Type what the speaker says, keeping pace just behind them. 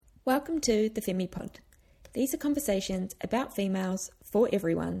Welcome to the FemiPod. These are conversations about females for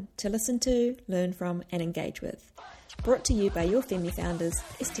everyone to listen to, learn from and engage with. Brought to you by your Femi founders,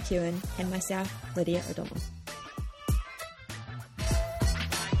 Esther Kewen and myself, Lydia O'Donnell.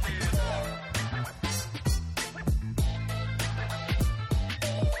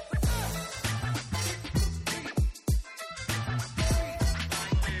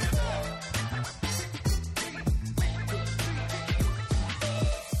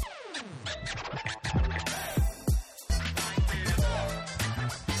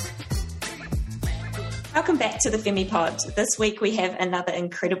 Welcome back to the FemiPod. This week we have another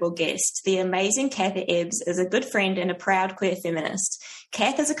incredible guest. The amazing Kath Ebbs is a good friend and a proud queer feminist.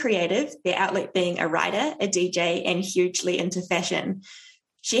 Kath is a creative, their outlet being a writer, a DJ, and hugely into fashion.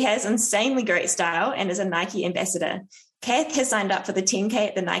 She has insanely great style and is a Nike ambassador. Kath has signed up for the 10K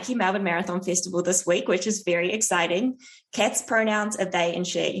at the Nike Melbourne Marathon Festival this week, which is very exciting. Kath's pronouns are they and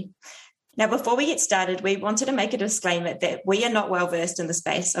she. Now, before we get started, we wanted to make a disclaimer that we are not well versed in the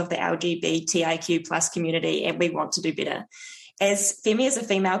space of the LGBTIQ plus community and we want to do better. As Femi is a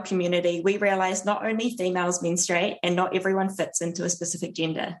female community, we realise not only females menstruate and not everyone fits into a specific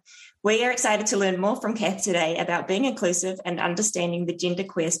gender. We are excited to learn more from Kath today about being inclusive and understanding the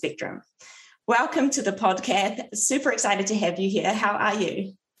genderqueer spectrum. Welcome to the pod, Kath. Super excited to have you here. How are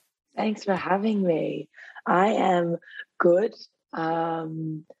you? Thanks for having me. I am good.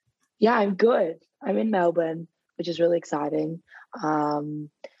 Yeah, I'm good. I'm in Melbourne, which is really exciting.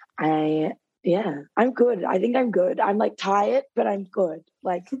 I'm good. I think I'm good. I'm like tired, but I'm good.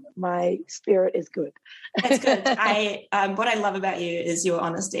 Like my spirit is good. That's good. What I love about you is your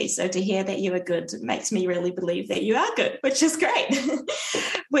honesty. So to hear that you are good makes me really believe that you are good, which is great.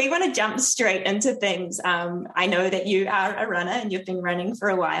 We want to jump straight into things. I know that you are a runner and you've been running for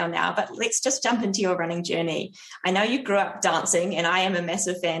a while now, but let's just jump into your running journey. I know you grew up dancing and I am a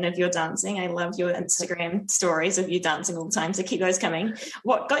massive fan of your dancing. I love your Instagram stories of you dancing all the time, so keep those coming.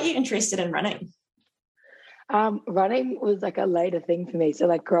 What got you interested in running? Running was like a later thing for me. So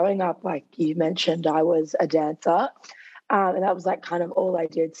like growing up, like you mentioned, I was a dancer. And that was like kind of all I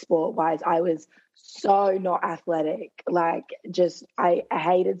did sport wise. I was so not athletic. Like just, I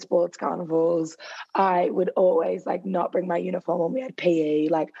hated sports carnivals. I would always like not bring my uniform when we had PE.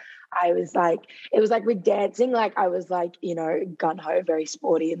 Like I was like, it was like with dancing, like I was like, you know, gung-ho, very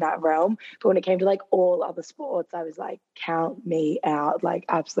sporty in that realm. But when it came to like all other sports, I was like, count me out, like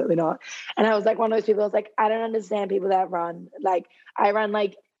absolutely not. And I was like one of those people, I was like, I don't understand people that run. Like I run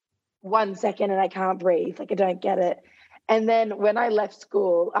like 1 second and I can't breathe. Like I don't get it. And then when I left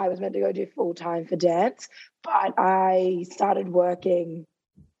school, I was meant to go do full-time for dance, but I started working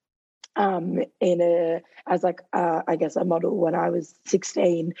as like I guess a model when I was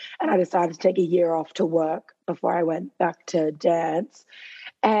 16, and I decided to take a year off to work before I went back to dance.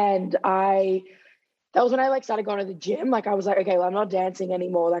 And that was when I like started going to the gym. Like I was like, okay, well, I'm not dancing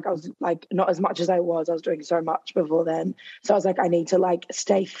anymore. Like I was like not as much as I was doing so much before then. So I was like, I need to like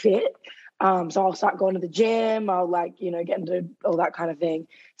stay fit. So I'll start going to the gym. I'll like, you know, get into all that kind of thing.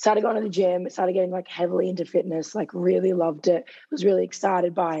 Started going to the gym, started getting like heavily into fitness, like really loved it, was really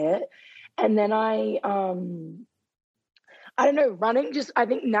excited by it. And then I don't know, running just, I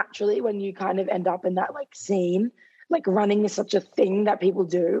think naturally when you kind of end up in that like scene, like running is such a thing that people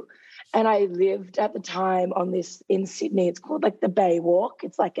do. And I lived at the time on this in Sydney, it's called like the Bay Walk.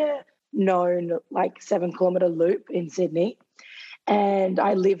 It's like a known like 7-kilometer loop in Sydney. And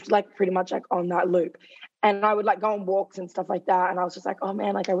I lived like pretty much like on that loop. And I would like go on walks and stuff like that. And I was just like, oh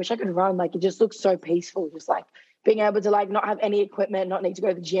man, like I wish I could run. Like it just looks so peaceful. Just like being able to like not have any equipment, not need to go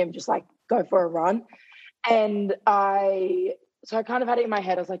to the gym, just like go for a run. And I kind of had it in my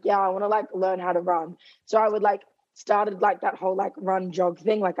head. I was like, yeah, I want to like learn how to run. So I would like started like that whole like run jog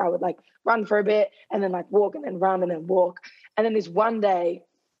thing. Like I would like run for a bit and then like walk and then run and then walk. And then this one day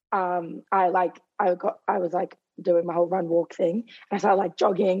I was like doing my whole run walk thing. And I started like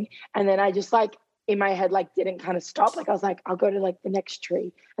jogging. And then I just like in my head, like didn't kind of stop. Like I was like, I'll go to like the next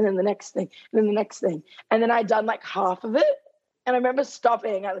tree and then the next thing and then the next thing. And then I'd done like half of it. And I remember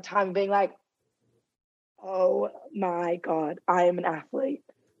stopping at the time and being like, oh my God, I am an athlete.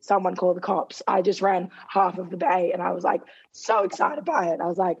 Someone call the cops. I just ran half of the bay and I was like so excited by it. I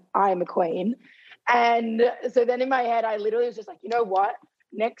was like, I am a queen. And so then in my head, I literally was just like, you know what?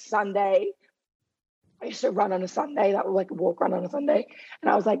 Next Sunday, I used to run on a Sunday. That was like a walk run on a Sunday. And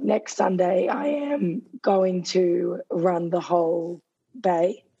I was like, next Sunday, I am going to run the whole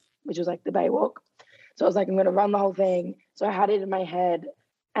bay, which was like the Bay Walk. So I was like, I'm going to run the whole thing. So I had it in my head.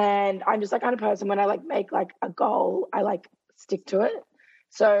 And I'm just that kind of person, when I like make like a goal, I like stick to it.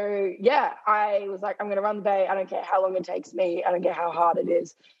 So yeah, I was like, I'm going to run the bay. I don't care how long it takes me. I don't care how hard it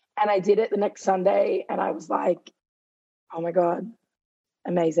is. And I did it the next Sunday and I was like, oh my God,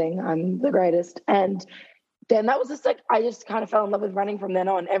 amazing. I'm the greatest. And then that was just like, I just kind of fell in love with running from then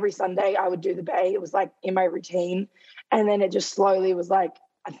on. Every Sunday I would do the bay. It was like in my routine. And then it just slowly was like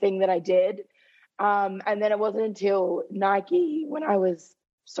a thing that I did. And then it wasn't until Nike when I was,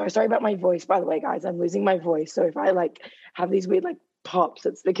 so sorry about my voice, by the way, guys, I'm losing my voice. So if I like have these weird like pops,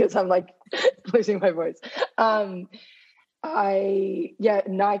 it's because I'm like losing my voice.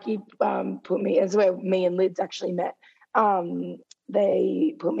 Nike put me, as where me and Lids actually met.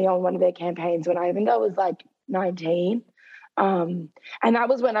 They put me on one of their campaigns when I think I was like 19. And that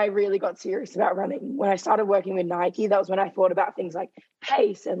was when I really got serious about running. When I started working with Nike, that was when I thought about things like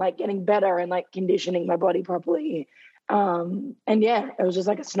pace and like getting better and like conditioning my body properly. And yeah, it was just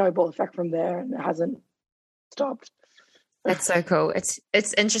like a snowball effect from there, and it hasn't stopped. That's so cool.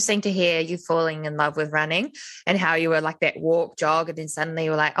 It's interesting to hear you falling in love with running and how you were like that walk, jog, and then suddenly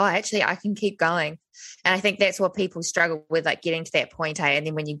you were like, oh, actually I can keep going. And I think that's what people struggle with, like getting to that point, and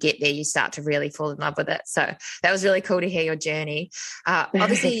then when you get there, you start to really fall in love with it. So that was really cool to hear your journey.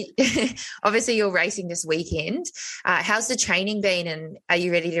 Obviously you're racing this weekend. How's the training been, and are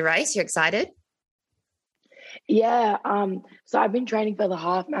you ready to race? You're excited? Yeah. So I've been training for the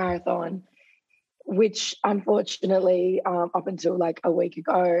half marathon, which unfortunately up until like a week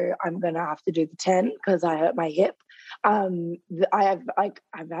ago, I'm going to have to do the 10 because I hurt my hip. I've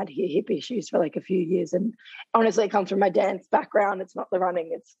had hip issues for like a few years, and honestly it comes from my dance background. It's not the running,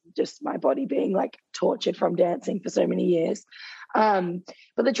 it's just my body being like tortured from dancing for so many years. But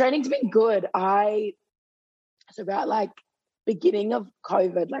the training's been good. It's about like beginning of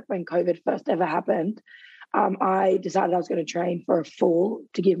COVID, like when COVID first ever happened, I decided I was going to train for a full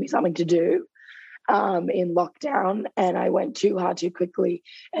to give me something to do in lockdown, and I went too hard too quickly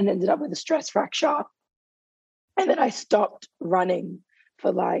and ended up with a stress fracture. And then I stopped running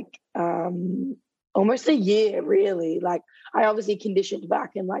for like almost a year, really. Like I obviously conditioned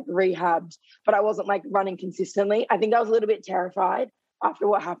back and like rehabbed, but I wasn't like running consistently. I think I was a little bit terrified after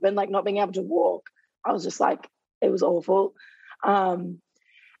what happened, like not being able to walk. I was just like, it was awful.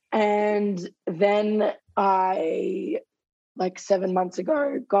 And then I, like 7 months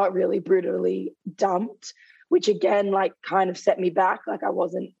ago, got really brutally dumped, which again, like kind of set me back. Like I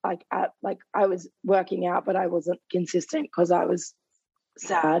wasn't like I was working out, but I wasn't consistent because I was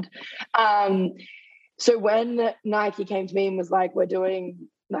sad. So when Nike came to me and was like, we're doing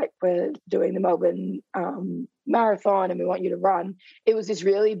the Melbourne marathon and we want you to run, it was this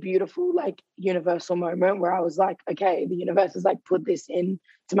really beautiful, like universal moment where I was like, okay, the universe has like put this in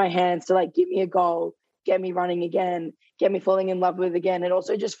to my hands to like give me a goal, get me running again, get me falling in love with again, and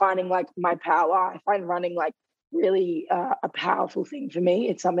also just finding like my power. I find running like really a powerful thing for me.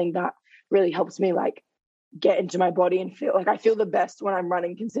 It's something that really helps me like get into my body and feel like I feel the best when I'm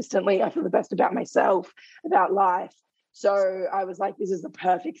running consistently. I feel the best about myself, about life. So I was like, this is the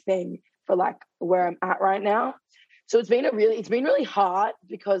perfect thing for like where I'm at right now. So it's been really hard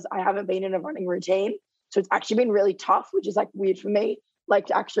because I haven't been in a running routine. So it's actually been really tough, which is like weird for me, like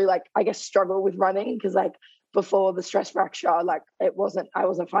to actually like, I guess, struggle with running, because like before the stress fracture, like I wasn't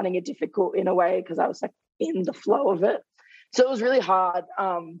finding it difficult in a way because I was like in the flow of it. So it was really hard,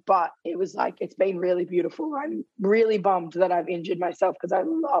 but it was like, it's been really beautiful. I'm really bummed that I've injured myself because I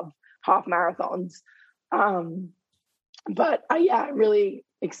love half marathons. But I'm really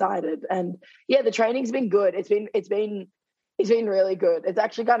excited. And yeah, the training's been good. It's been really good. It's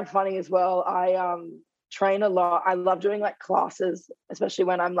actually kind of funny as well. I train a lot. I love doing like classes, especially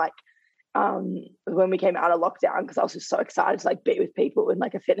when I'm like, when we came out of lockdown, because I was just so excited to like be with people in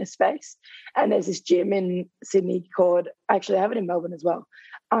like a fitness space. And there's this gym in Sydney called, actually I have it in Melbourne as well,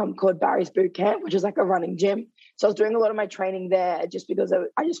 called Barry's Boot Camp, which is like a running gym. So I was doing a lot of my training there just because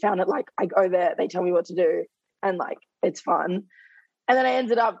I just found it like, I go there, they tell me what to do, and like it's fun. And then I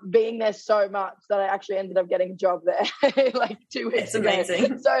ended up being there so much that I actually ended up getting a job there like 2 weeks ago.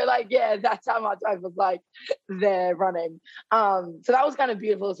 Amazing. So like, yeah, that's how much I was like there running. So that was kind of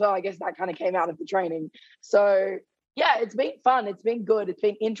beautiful as well. I guess that kind of came out of the training. So yeah, it's been fun. It's been good. It's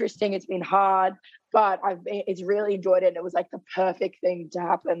been interesting. It's been hard, but it's really enjoyed it. And it was like the perfect thing to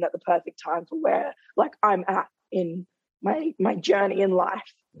happen at the perfect time for where like I'm at in my journey in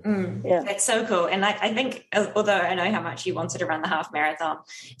life. Yeah, that's so cool. And I think, although I know how much you wanted to run the half marathon,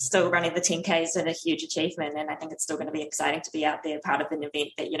 still running the 10K is a huge achievement, and I think it's still going to be exciting to be out there, part of an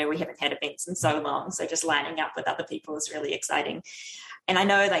event that, you know, we haven't had events in so long, so just lining up with other people is really exciting. And I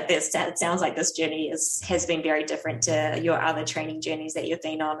know like this, it sounds like this journey has been very different to your other training journeys that you've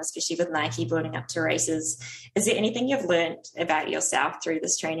been on, especially with Nike building up to races. Is there anything you've learned about yourself through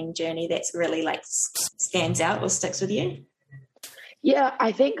this training journey that's really like stands out or sticks with you? Yeah,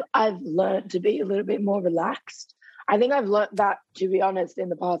 I think I've learned to be a little bit more relaxed. I think I've learned that, to be honest, in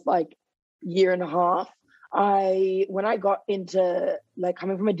the past like year and a half. When I got into like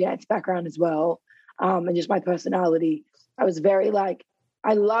coming from a dance background as well, and just my personality, I was very like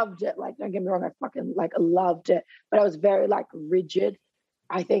I loved it. Like, don't get me wrong, I fucking like loved it, but I was very like rigid,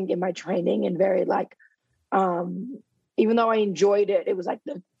 I think, in my training, and very like even though I enjoyed it, it was like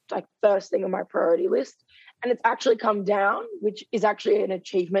the like first thing on my priority list. And it's actually come down, which is actually an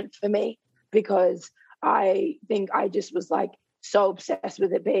achievement for me, because I think I just was like so obsessed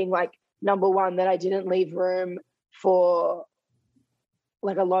with it being like number one that I didn't leave room for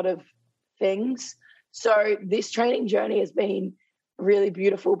like a lot of things. So this training journey has been really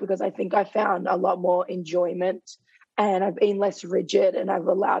beautiful because I think I found a lot more enjoyment, and I've been less rigid, and I've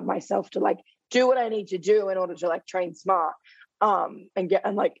allowed myself to like do what I need to do in order to like train smart, and get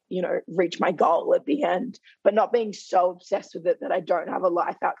and like, you know, reach my goal at the end, but not being so obsessed with it that I don't have a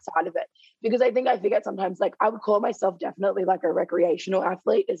life outside of it. Because I think I forget sometimes, like I would call myself definitely like a recreational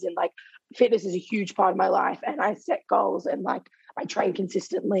athlete, as in like fitness is a huge part of my life, and I set goals and like I train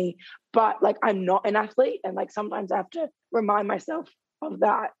consistently, but like I'm not an athlete. And like sometimes I have to remind myself of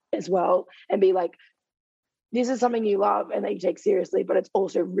that as well, and be like, this is something you love and that you take seriously, but it's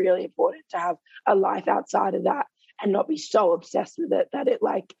also really important to have a life outside of that and not be so obsessed with it that it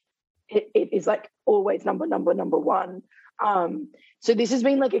like it is like always number one. So this has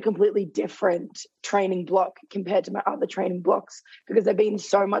been like a completely different training block compared to my other training blocks, because they've been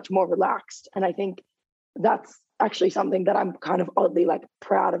so much more relaxed. And I think that's actually something that I'm kind of oddly like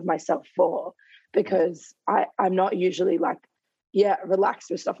proud of myself for, because I'm not usually like, yeah,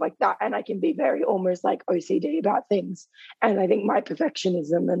 relaxed with stuff like that. And I can be very almost like OCD about things. And I think my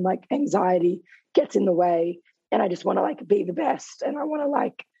perfectionism and like anxiety gets in the way. And I just want to like be the best. And I want to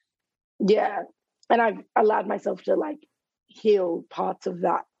like, yeah. And I've allowed myself to like heal parts of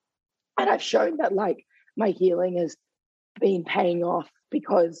that. And I've shown that like my healing has been paying off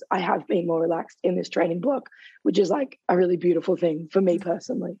because I have been more relaxed in this training block, which is like a really beautiful thing for me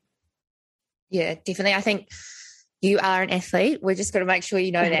personally. Yeah, definitely. I think you are an athlete. We're just going to make sure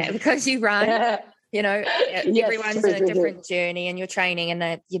you know that, because you run, you know, everyone's in a different journey, and you're training,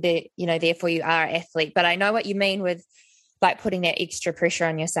 and you're there, you know, therefore you are an athlete. But I know what you mean with like putting that extra pressure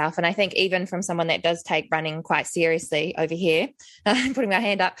on yourself. And I think even from someone that does take running quite seriously over here, putting my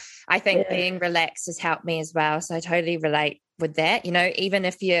hand up, I think being relaxed has helped me as well. So I totally relate with that. You know, even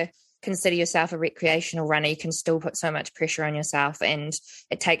if you consider yourself a recreational runner, you can still put so much pressure on yourself, and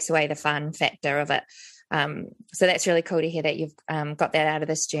it takes away the fun factor of it. So that's really cool to hear that you've got that out of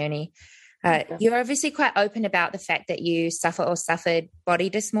this journey. You're obviously quite open about the fact that you suffered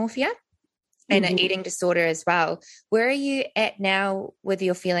body dysmorphia and an eating disorder as well. Where are you at now with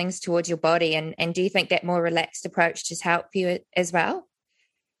your feelings towards your body? And do you think that more relaxed approach has helped you as well?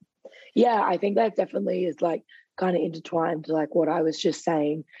 Yeah, I think that definitely is like kind of intertwined to like what I was just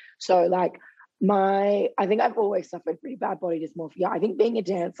saying. So like I think I've always suffered pretty bad body dysmorphia. I think being a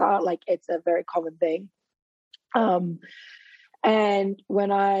dancer, like it's a very common thing. And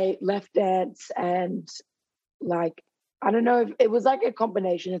when I left dance, and like, I don't know if it was like a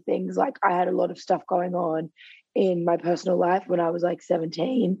combination of things. Like I had a lot of stuff going on in my personal life when I was like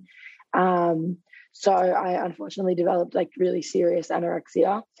 17. So I unfortunately developed like really serious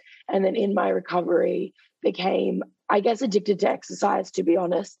anorexia. And then in my recovery became, I guess, addicted to exercise, to be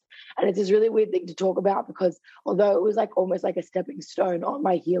honest. And it's this really weird thing to talk about, because although it was like almost like a stepping stone on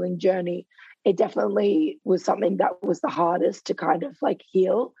my healing journey, it definitely was something that was the hardest to kind of like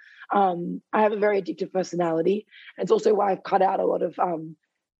heal. I have a very addictive personality. And it's also why I've cut out a lot of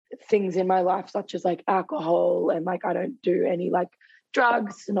things in my life, such as like alcohol, and like I don't do any like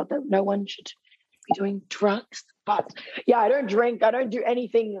drugs. Not that no one should be doing drugs, but yeah, I don't drink. I don't do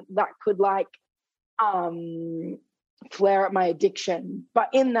anything that could like flare up my addiction. But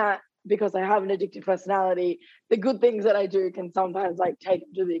in that, because I have an addictive personality, the good things that I do can sometimes like take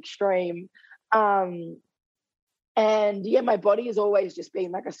them to the extreme. And yeah, my body has always just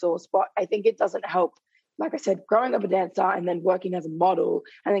been like a sore spot. I think it doesn't help, like I said, growing up a dancer and then working as a model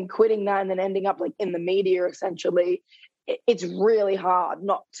and then quitting that and then ending up like in the media, essentially. It's really hard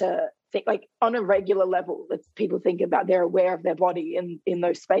not to think like on a regular level that people think about, they're aware of their body in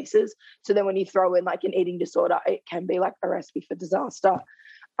those spaces. So then when you throw in like an eating disorder, it can be like a recipe for disaster.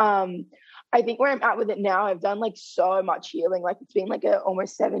 I think where I'm at with it now, I've done like so much healing. Like it's been like a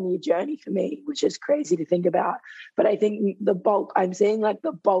almost 7-year journey for me, which is crazy to think about. But I think I'm seeing like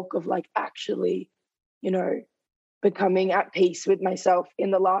the bulk of like actually, you know, becoming at peace with myself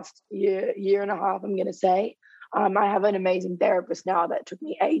in the last year and a half, I'm going to say. I have an amazing therapist now that took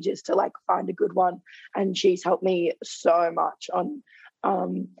me ages to like find a good one, and she's helped me so much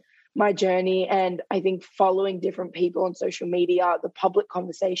on my journey. And I think following different people on social media, the public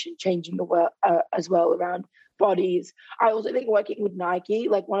conversation changing the world as well around bodies. I also think working with Nike,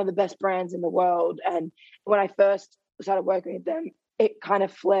 like one of the best brands in the world, and when I first started working with them, it kind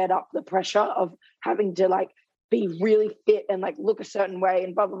of flared up the pressure of having to like be really fit and like look a certain way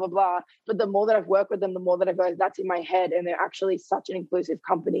and blah, blah, blah, blah. But the more that I've worked with them, the more that I've realized that's in my head, and they're actually such an inclusive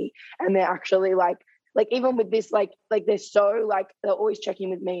company. And they're actually like even with this, like they're so like, they're always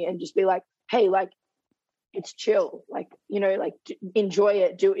checking with me and just be like, hey, like, it's chill, like, you know, like enjoy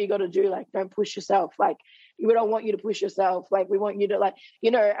it, do what you got to do, like don't push yourself, like we don't want you to push yourself, like we want you to like,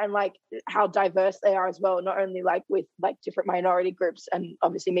 you know, and like how diverse they are as well, not only like with like different minority groups, and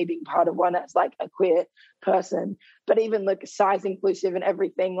obviously me being part of one as like a queer person, but even like size inclusive and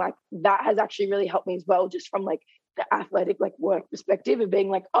everything, like that has actually really helped me as well, just from like the athletic like work perspective of being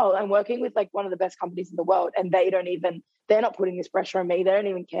like, oh, I'm working with like one of the best companies in the world, and they're not putting this pressure on me, they don't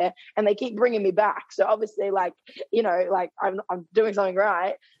even care, and they keep bringing me back. So obviously, like, you know, like I'm doing something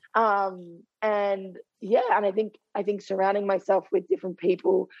right. And yeah, and I think surrounding myself with different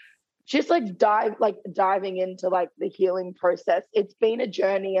people, just like diving into like the healing process, it's been a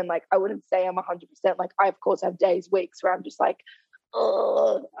journey. And like I wouldn't say I'm 100%, like I of course have days, weeks where I'm just like,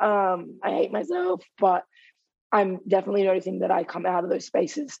 oh, I hate myself, but I'm definitely noticing that I come out of those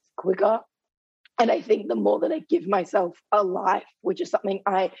spaces quicker. And I think the more that I give myself a life, which is something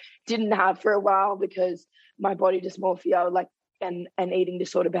I didn't have for a while because my body dysmorphia, like, and eating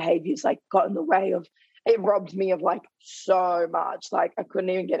disorder behaviors, like, got in the way of, it robbed me of like so much. Like I couldn't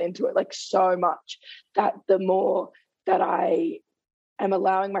even get into it, like so much, that the more that I am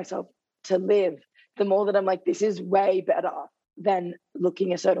allowing myself to live, the more that I'm like, this is way better than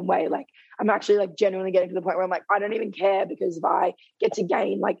looking a certain way. Like I'm actually like genuinely getting to the point where I'm like, I don't even care, because if I get to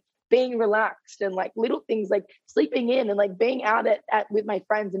gain like being relaxed and like little things like sleeping in and like being out at with my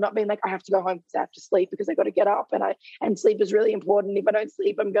friends and not being like, I have to go home because I have to sleep because I got to get up, and sleep is really important. If I don't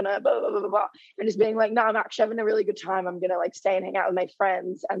sleep, I'm gonna blah, blah, blah, blah. And just being like, no, I'm actually having a really good time. I'm gonna like stay and hang out with my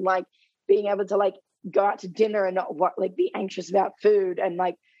friends, and like being able to like go out to dinner and not like be anxious about food, and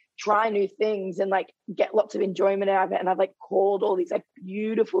like try new things and like get lots of enjoyment out of it. And I've like called all these like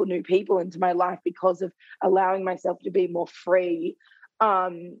beautiful new people into my life because of allowing myself to be more free.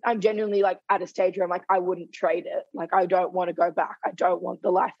 I'm genuinely like at a stage where I'm like, I wouldn't trade it. Like, I don't want to go back. I don't want the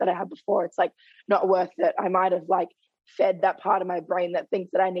life that I had before. It's like not worth it. I might have like fed that part of my brain that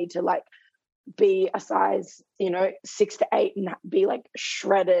thinks that I need to like be a size, 6 to 8 and be like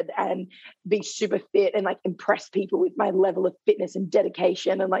shredded and be super fit and like impress people with my level of fitness and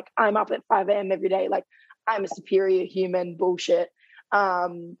dedication. And like, I'm up at 5 a.m. every day. Like I'm a superior human bullshit. I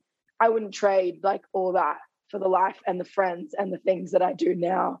wouldn't trade like all that for the life and the friends and the things that I do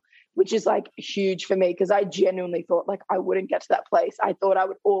now, which is like huge for me, because I genuinely thought like I wouldn't get to that place. I thought I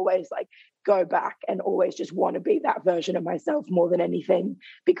would always like go back and always just want to be that version of myself more than anything,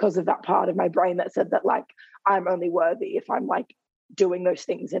 because of that part of my brain that said that like I'm only worthy if I'm like doing those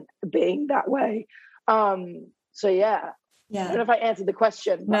things and being that way. So yeah. I don't know if I answered the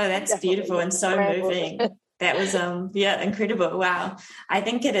question. No, that's beautiful and so moving. That was, incredible. Wow. I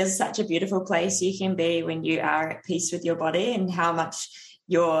think it is such a beautiful place you can be when you are at peace with your body, and how much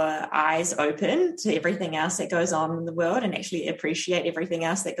your eyes open to everything else that goes on in the world and actually appreciate everything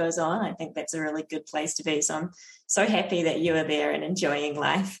else that goes on. I think that's a really good place to be. So I'm so happy that you are there and enjoying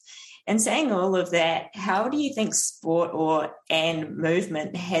life. And saying all of that, how do you think sport and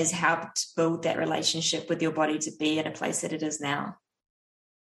movement has helped build that relationship with your body to be in a place that it is now?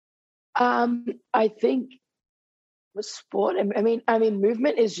 I think with sport, I mean,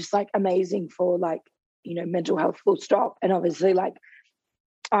 movement is just like amazing for like, mental health, full stop. And obviously like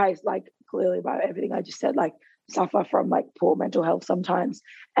I like clearly about everything I just said, like suffer from like poor mental health sometimes,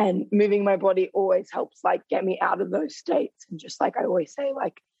 and moving my body always helps like get me out of those states. And just like I always say,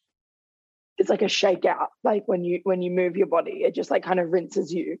 like it's like a shakeout. Like when you move your body, it just like kind of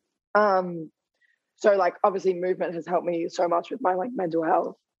rinses you. So like obviously movement has helped me so much with my like mental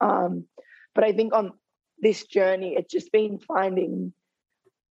health. But I think on this journey, it's just been finding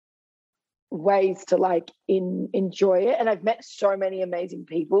ways to like enjoy it. And I've met so many amazing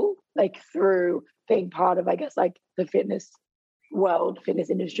people like through being part of, I guess, like the fitness world, fitness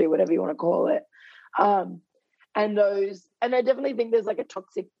industry, whatever you want to call it. And I definitely think there's like a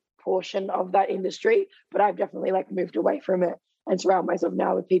toxic portion of that industry, but I've definitely like moved away from it and surround myself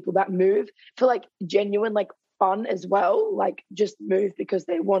now with people that move for like genuine like fun as well, like just move because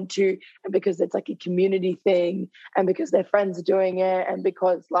they want to, and because it's like a community thing, and because their friends are doing it, and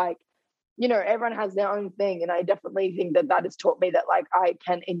because like you know, everyone has their own thing. And I definitely think that has taught me that like I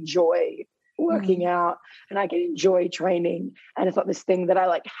can enjoy working out and I can enjoy training. And it's not this thing that I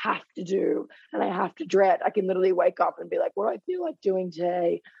like have to do and I have to dread. I can literally wake up and be like, what do I feel like doing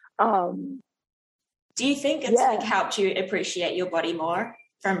today? Do you think it's like helped you appreciate your body more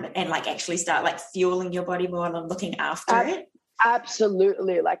and like actually start like fueling your body more and looking after it?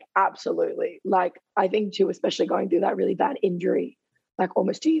 Absolutely. Like I think too, especially going through that really bad injury, like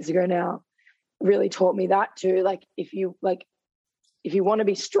almost 2 years ago now, really taught me that too. Like if you want to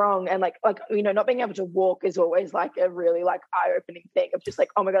be strong and like, you know, not being able to walk is always like a really like eye-opening thing of just like,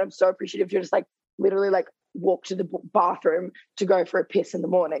 oh my God, I'm so appreciative to just like literally like walk to the bathroom to go for a piss in the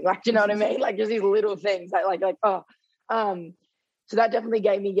morning. Like, do you know what I mean? Like just these little things so that definitely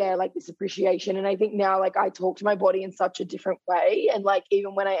gave me, like this appreciation. And I think now like I talk to my body in such a different way. And like,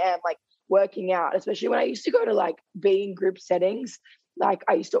 even when I am like working out, especially when I used to go to like be in group settings, like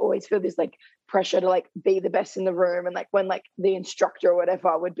I used to always feel this like pressure to like be the best in the room. And like when like the instructor or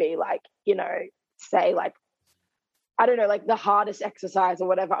whatever would be like, you know, say like, I don't know, like the hardest exercise or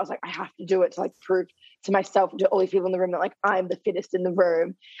whatever, I was like, I have to do it to like prove to myself and to all these people in the room that like I'm the fittest in the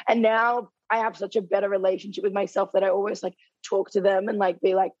room. And now I have such a better relationship with myself that I always like talk to them and like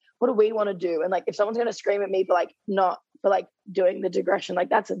be like, what do we want to do? And like if someone's going to scream at me for like not for like doing the digression, like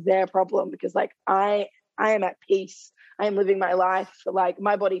that's their problem, because like I am at peace. I am living my life. Like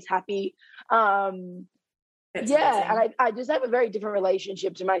my body's happy. Amazing. And I just have a very different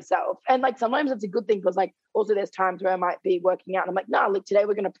relationship to myself. And like sometimes it's a good thing because like also there's times where I might be working out and I'm like, nah, like today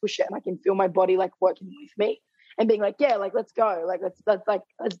we're going to push it, and I can feel my body like working with me and being like, yeah, like let's go, like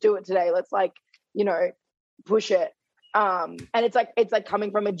let's do it today. Let's like, you know, push it. And it's like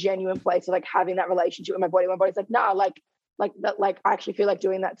coming from a genuine place of like having that relationship with my body. My body's like, nah, like that, like I actually feel like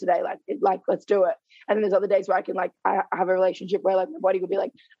doing that today. Like let's do it. And then there's other days where I can like I have a relationship where like my body will be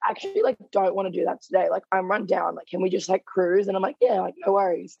like, actually like don't want to do that today. Like I'm run down. Like can we just like cruise? And I'm like, yeah, like no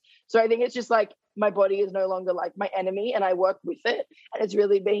worries. So I think it's just like my body is no longer like my enemy, and I work with it. And it's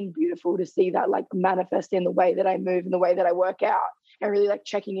really been beautiful to see that like manifest in the way that I move and the way that I work out, and really like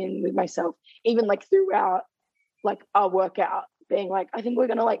checking in with myself, even like throughout like our workout, being like, I think we're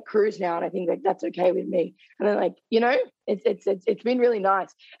gonna like cruise now, and I think like that's okay with me. And then like, you know, it's been really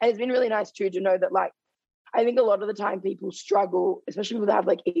nice. And it's been really nice too to know that like I think a lot of the time people struggle, especially people that have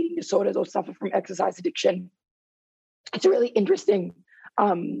like eating disorders or suffer from exercise addiction. It's a really interesting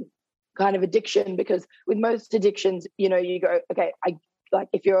kind of addiction, because with most addictions, you know, you go, okay, I like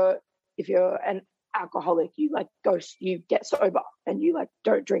if you're an alcoholic, you like you get sober and you like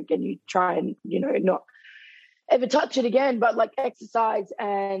don't drink and you try and, you know, not ever touch it again. But like exercise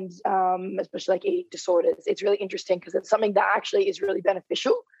and especially like eating disorders, it's really interesting because it's something that actually is really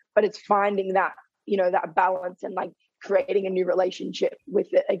beneficial, but it's finding that, you know, that balance and like creating a new relationship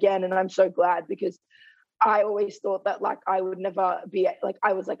with it again. And I'm so glad, because I always thought that like I would never be like,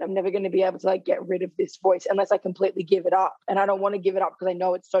 I was like, I'm never going to be able to like get rid of this voice unless I completely give it up. And I don't want to give it up because I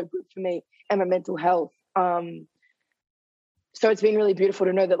know it's so good for me and my mental health. So it's been really beautiful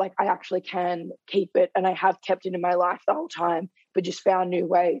to know that like I actually can keep it, and I have kept it in my life the whole time, but just found new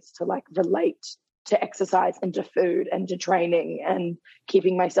ways to like relate to exercise and to food and to training and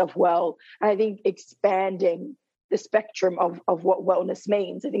keeping myself well. And I think expanding the spectrum of what wellness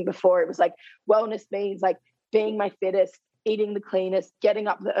means. I think before it was like wellness means like being my fittest, eating the cleanest, getting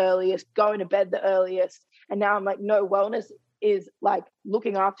up the earliest, going to bed the earliest. And now I'm like, no, wellness is like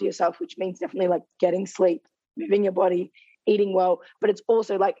looking after yourself, which means definitely like getting sleep, moving your body, eating well, but it's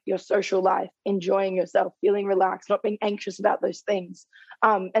also like your social life, enjoying yourself, feeling relaxed, not being anxious about those things.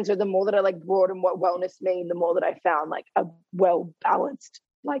 And so the more that I like broaden what wellness mean, the more that I found like a well-balanced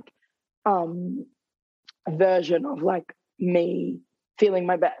like version of like me feeling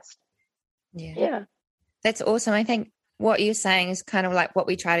my best. Yeah. That's awesome. I think what you're saying is kind of like what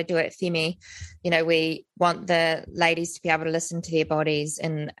we try to do at Femi. You know, we want the ladies to be able to listen to their bodies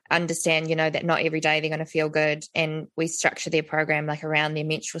and understand, you know, that not every day they're going to feel good, and we structure their program like around their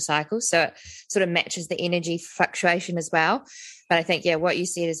menstrual cycle, so it sort of matches the energy fluctuation as well. But I think, what you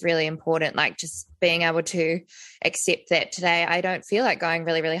said is really important, like just being able to accept that today I don't feel like going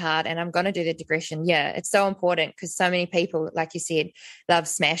really, really hard and I'm going to do the digression. It's so important, because so many people, like you said, love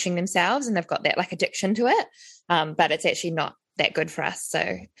smashing themselves and they've got that like addiction to it, but it's actually not that good for us.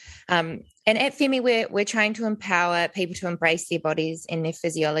 So and at Femi, we're trying to empower people to embrace their bodies and their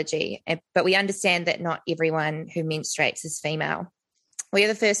physiology, but we understand that not everyone who menstruates is female. We are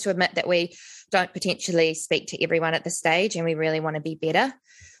the first to admit that we don't potentially speak to everyone at this stage, and we really want to be better.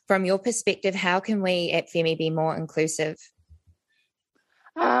 From your perspective, how can we at Femi be more inclusive?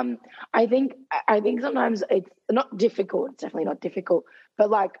 I think sometimes it's not difficult. It's definitely not difficult, but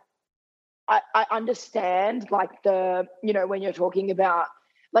like I understand like the, you know, when you're talking about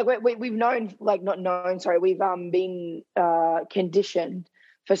like we've known, like not known, sorry, we've been conditioned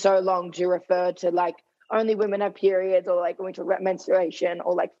for so long to refer to like only women have periods, or like when we talk about menstruation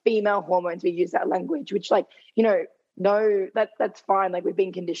or like female hormones, we use that language, which like, you know, no, that's fine. Like we've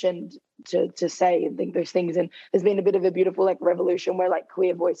been conditioned to say and think those things. And there's been a bit of a beautiful like revolution where like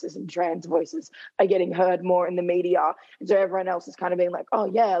queer voices and trans voices are getting heard more in the media. And so everyone else is kind of being like, oh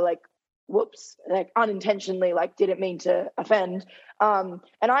yeah, like whoops, like unintentionally, like didn't mean to offend. And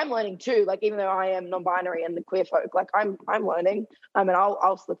I'm learning too, like even though I am non-binary and the queer folk, like I'm learning. And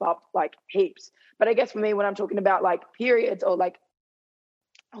I'll slip up like heaps. But I guess for me, when I'm talking about like periods or like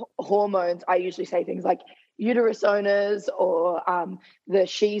hormones, I usually say things like uterus owners or the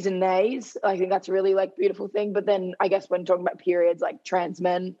she's and theys. I think that's a really like beautiful thing. But then I guess when talking about periods, like trans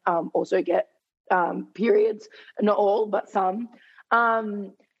men also get periods, not all, but some.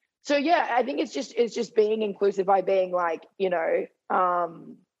 So yeah, I think it's just being inclusive by being like, you know,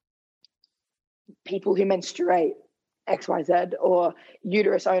 people who menstruate XYZ or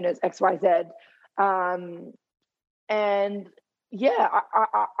uterus owners XYZ. And yeah,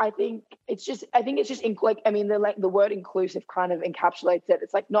 I think it's just like, I mean, the word inclusive kind of encapsulates it.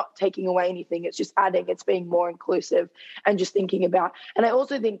 It's like not taking away anything. It's just adding, it's being more inclusive and just thinking about, and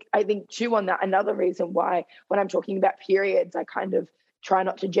I think too on that, another reason why when I'm talking about periods, I kind of try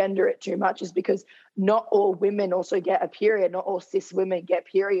not to gender it too much is because not all women also get a period. Not all cis women get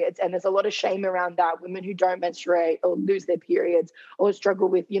periods. And there's a lot of shame around that. Women who don't menstruate or lose their periods or struggle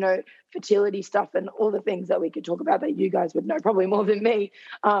with, you know, fertility stuff and all the things that we could talk about that you guys would know probably more than me.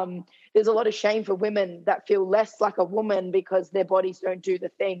 There's a lot of shame for women that feel less like a woman because their bodies don't do the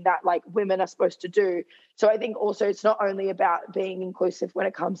thing that like women are supposed to do. So I think also it's not only about being inclusive when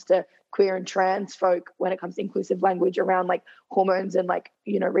it comes to queer and trans folk, when it comes to inclusive language around like hormones and like,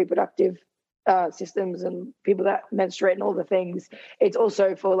 you know, reproductive systems and people that menstruate and all the things. It's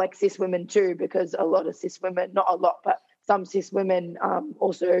also for like cis women too, because a lot of cis women, not a lot, but some cis women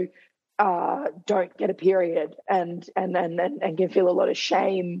also don't get a period and can feel a lot of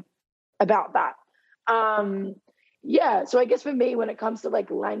shame about that. Yeah, so I guess for me, when it comes to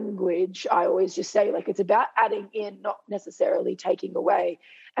like language, I always just say like it's about adding in, not necessarily taking away.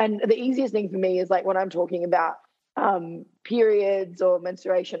 And the easiest thing for me is like when I'm talking about periods or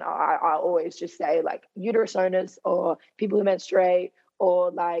menstruation, I always just say like uterus owners or people who menstruate or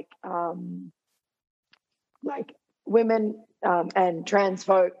like women and trans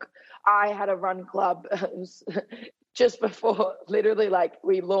folk. I had a run club just before, literally like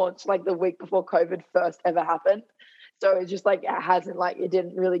we launched like the week before COVID first ever happened. So it's just like it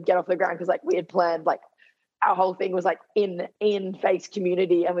didn't really get off the ground because like we had planned like our whole thing was like in face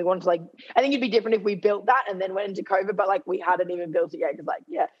community, and we wanted to like, I think it'd be different if we built that and then went into COVID, but like we hadn't even built it yet because like,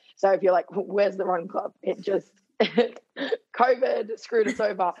 yeah. So if you're like, where's the run club? It just COVID screwed us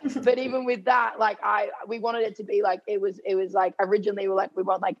over. But even with that, like we wanted it to be like, it was like originally we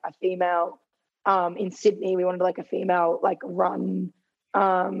want like a female in Sydney, we wanted like a female like run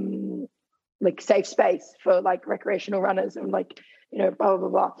like safe space for like recreational runners and like, you know, blah blah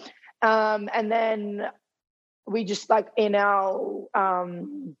blah blah. And then we just like in our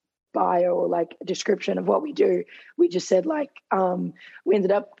bio or like description of what we do, we just said like we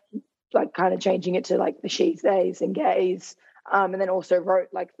ended up like kind of changing it to like the she's, theys and gays, and then also wrote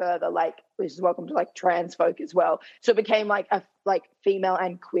like further like this is welcome to like trans folk as well. So it became like a like female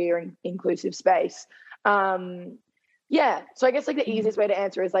and queer and inclusive space. Yeah, so I guess like the easiest way to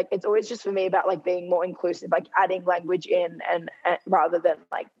answer is like it's always just for me about like being more inclusive, like adding language in and rather than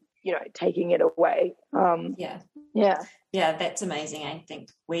like, you know, taking it away. Yeah, that's amazing. I think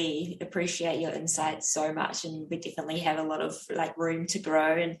we appreciate your insights so much, and we definitely have a lot of like room to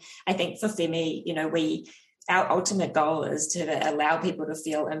grow. And I think for Femi, you know, our ultimate goal is to allow people to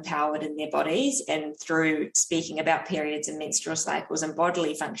feel empowered in their bodies, and through speaking about periods and menstrual cycles and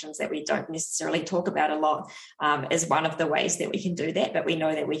bodily functions that we don't necessarily talk about a lot is one of the ways that we can do that. But we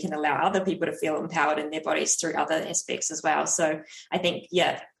know that we can allow other people to feel empowered in their bodies through other aspects as well. So I think,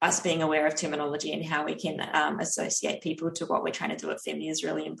 yeah, us being aware of terminology and how we can associate people to what we're trying to do at Femi is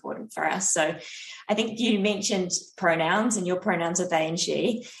really important for us. So I think you mentioned pronouns, and your pronouns are they and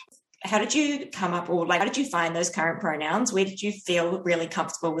she. How did you come up, or like, how did you find those current pronouns? Where did you feel really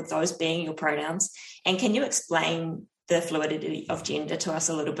comfortable with those being your pronouns? And can you explain the fluidity of gender to us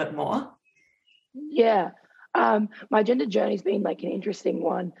a little bit more? Yeah. My gender journey's been like an interesting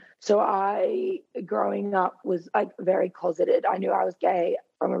one. So I, growing up, was like very closeted. I knew I was gay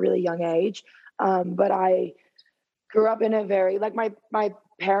from a really young age, but I grew up in a very like my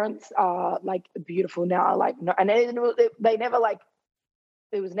parents are like beautiful now, like no, and they never like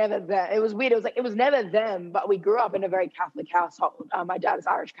it was never them. It was weird. It was like, it was never them, but we grew up in a very Catholic household. My dad is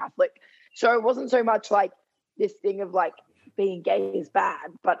Irish Catholic. So it wasn't so much like this thing of like being gay is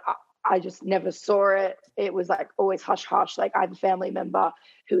bad, but I just never saw it. It was like always hush hush. Like I have a family member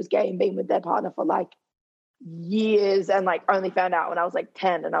who was gay and been with their partner for like years and like only found out when I was like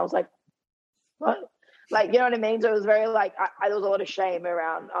 10, and I was like, what? Like, you know what I mean? So it was very like, there was a lot of shame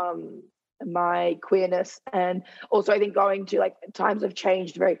around my queerness. And also I think going to like, times have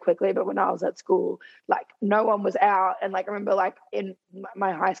changed very quickly, but when I was at school, like no one was out. And like I remember like in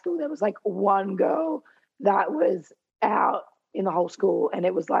my high school there was like one girl that was out in the whole school, and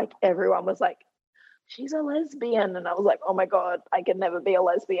it was like everyone was like, she's a lesbian, and I was like, oh my god, I can never be a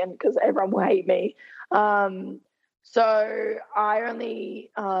lesbian because everyone will hate me. So I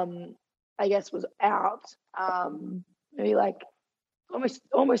only I guess was out maybe like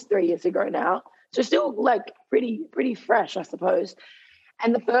almost 3 years ago now, so still like pretty fresh, I suppose.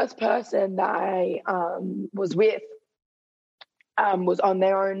 And the first person that I was with was on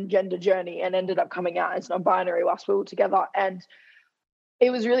their own gender journey and ended up coming out as non-binary whilst we were together. And it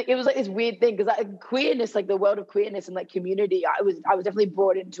was like this weird thing because like queerness, like the world of queerness and like community, I was definitely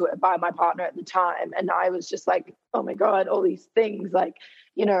brought into it by my partner at the time, and I was just like, oh my god, all these things, like,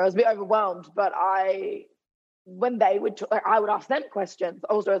 you know, I was a bit overwhelmed. But when they would like, I would ask them questions.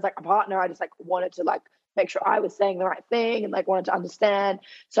 Also, as like a partner, I just like wanted to like make sure I was saying the right thing and like wanted to understand.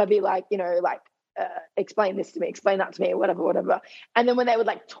 So I'd be like, you know, like explain this to me, explain that to me, or whatever. And then when they would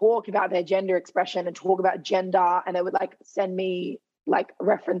like talk about their gender expression and talk about gender, and they would like send me like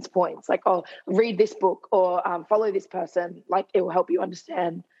reference points, like, oh, read this book or follow this person, like it will help you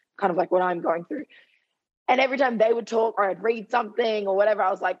understand kind of like what I'm going through. And every time they would talk or I'd read something or whatever,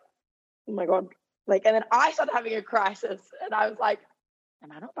 I was like, oh my god, like, and then I started having a crisis, and I was like,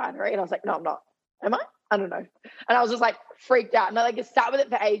 am I not binary? And I was like, no, I'm not. Am I? I don't know. And I was just like freaked out, and I like sat with it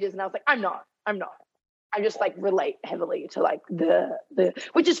for ages, and I was like, I'm not. I just like relate heavily to like the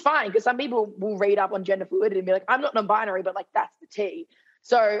which is fine, because some people will read up on gender fluidity and be like, I'm not non-binary, but like that's the T.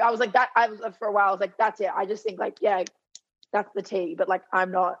 So I was like that. I was for a while. I was like, that's it. I just think like, yeah, that's the T, but like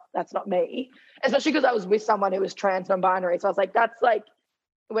I'm not. That's not me. Especially because I was with someone who was trans non-binary. So I was like, that's like,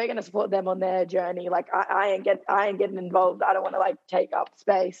 we're gonna support them on their journey. Like I ain't getting involved. I don't want to like take up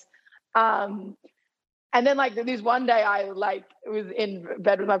space. And then like this one day I like was in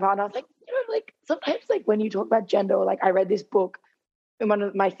bed with my partner. I was like, you know, like sometimes like when you talk about gender, or like I read this book, in one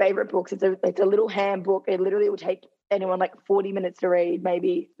of my favorite books. It's a little handbook. It literally will take anyone like 40 minutes to read,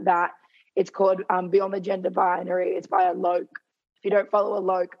 maybe that. It's called Beyond the Gender Binary. It's by Alok. If you don't follow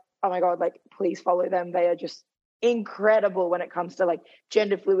Alok, oh my god, like please follow them. They are just incredible when it comes to like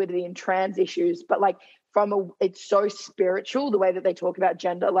gender fluidity and trans issues. But like it's so spiritual the way that they talk about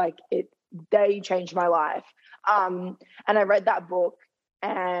gender. Like they changed my life. And I read that book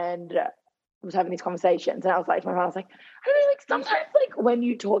and was having these conversations, and I was like to my mom, I was like, I don't know, like sometimes like when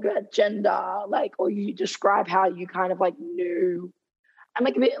you talk about gender, like, or you describe how you kind of like knew, I'm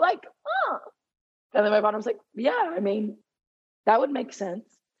like a bit like, oh. And then my mom was like, yeah, I mean, that would make sense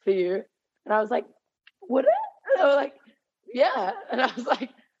for you. And I was like, would it? And they were like, yeah. And I was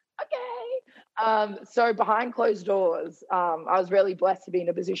like, okay. So behind closed doors, I was really blessed to be in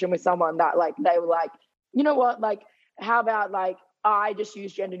a position with someone that like, they were like, you know what, like, how about like, I just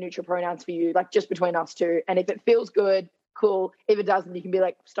use gender neutral pronouns for you, like just between us two. And if it feels good, cool. If it doesn't, you can be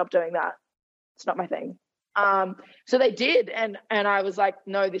like, stop doing that. It's not my thing. So they did. And I was like,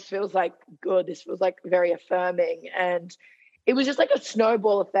 no, this feels like good. This feels like very affirming. And it was just like a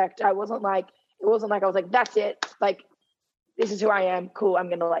snowball effect. It wasn't like I was like, that's it. Like, this is who I am. Cool. I'm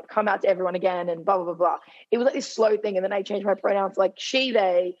going to like come out to everyone again and blah, blah, blah, blah. It was like this slow thing. And then I changed my pronouns like she,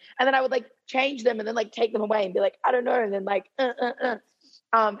 they, and then I would like change them and then like take them away and be like, I don't know. And then like, and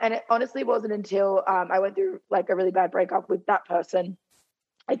it honestly wasn't until I went through like a really bad breakup with that person,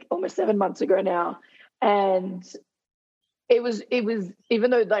 like almost 7 months ago now. And it was,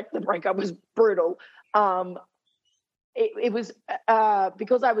 even though like the breakup was brutal, it was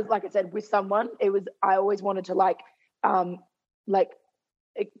because I was, like I said, with someone, I always wanted to like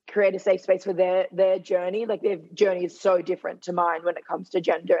create a safe space for their journey. Like their journey is so different to mine when it comes to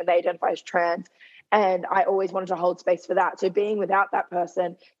gender, and they identify as trans. And I always wanted to hold space for that. So being without that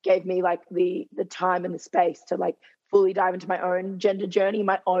person gave me like the time and the space to like fully dive into my own gender journey,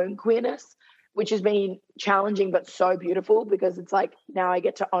 my own queerness, which has been challenging, but so beautiful, because it's like, now I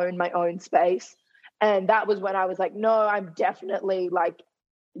get to own my own space. And that was when I was like, no, I'm definitely like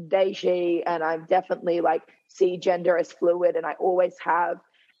they, she, and I'm definitely like see gender as fluid, and I always have.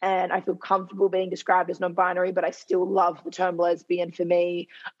 and I feel comfortable being described as non-binary, but I still love the term lesbian for me.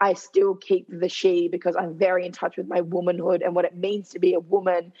 I still keep the she because I'm very in touch with my womanhood and what it means to be a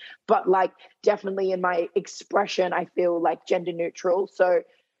woman, but like definitely in my expression, I feel like gender neutral. So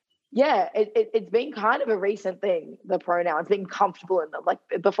yeah, it's been kind of a recent thing, the pronouns, being comfortable in them. Like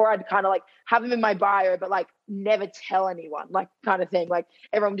before I'd kind of like have them in my bio, but like never tell anyone, like kind of thing. Like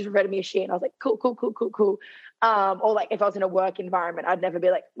everyone just referred to me as she and I was like, cool. Or like if I was in a work environment, I'd never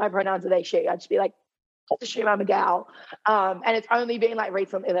be like, my pronouns are they, she. I'd just be like, just assume I'm a gal. And it's only been like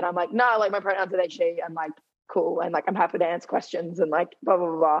recently that I'm like, no, like my pronouns are they, she. I'm like, cool. And like, I'm happy to answer questions and like blah,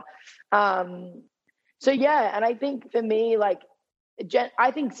 blah, blah, blah. So yeah, and I think for me, like, I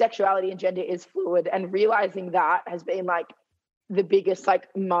think sexuality and gender is fluid, and realizing that has been like the biggest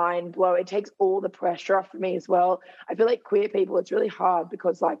like mind blow. It takes all the pressure off of me as well. I feel like queer people, it's really hard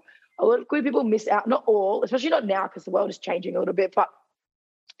because like a lot of queer people miss out, not all, especially not now because the world is changing a little bit, but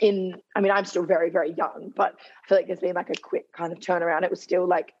I'm still very, very young, but I feel like there's been like a quick kind of turnaround. It was still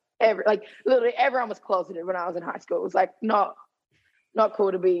like literally everyone was closeted when I was in high school. It was like not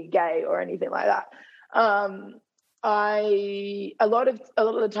cool to be gay or anything like that. A lot of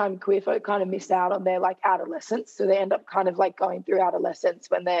the time queer folk kind of miss out on their like adolescence, so they end up kind of like going through adolescence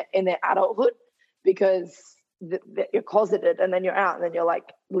when they're in their adulthood because you're closeted and then you're out and then you're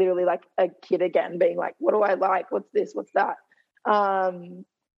like literally like a kid again being like, what do I like, what's this, what's that.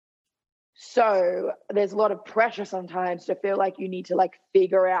 So there's a lot of pressure sometimes to feel like you need to like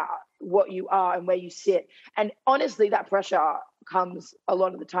figure out what you are and where you sit, and honestly that pressure comes a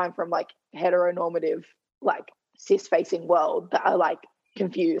lot of the time from like heteronormative like cis-facing world that are like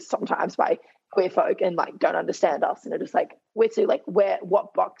confused sometimes by queer folk and like don't understand us and are just like,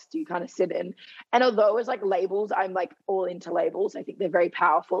 what box do you kind of sit in? And although it's like labels, I'm like all into labels. I think they're very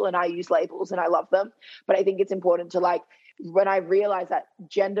powerful and I use labels and I love them. But I think it's important to like, when I realized that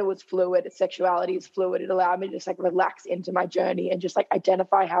gender was fluid, sexuality is fluid, it allowed me to just like relax into my journey and just like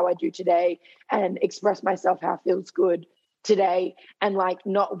identify how I do today and express myself how it feels good today, and like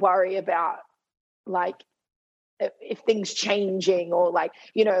not worry about like if things changing or like,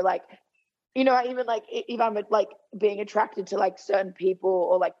 even like if I'm like being attracted to like certain people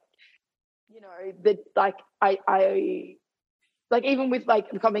or like, that like I like even with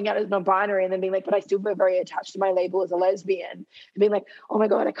like coming out as non-binary and then being like, but I still feel very attached to my label as a lesbian, and being like, oh my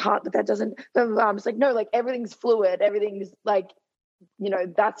God, I can't, but that doesn't, I'm just like, no, like everything's fluid. Everything's like,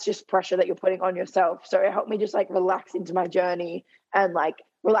 that's just pressure that you're putting on yourself. So it helped me just like relax into my journey and like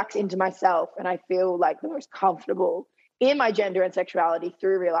relax into myself. And I feel like the most comfortable in my gender and sexuality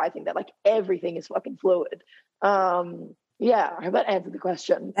through realizing that like everything is fucking fluid. Yeah, I hope that answered the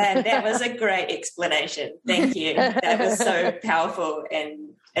question. And that was a great explanation. Thank you. That was so powerful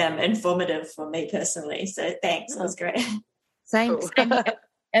and informative for me personally. So thanks. That was great. Same.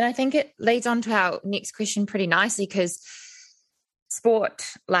 And I think it leads on to our next question pretty nicely, because sport,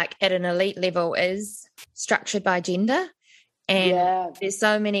 like at an elite level, is structured by gender. And there's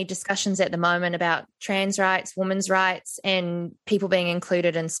so many discussions at the moment about trans rights, women's rights, and people being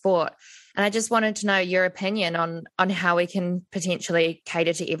included in sport. And I just wanted to know your opinion on how we can potentially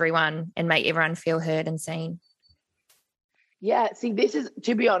cater to everyone and make everyone feel heard and seen. Yeah, see,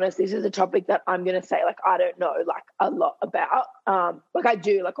 to be honest, this is a topic that I'm going to say, like, I don't know, like, a lot about. Like, I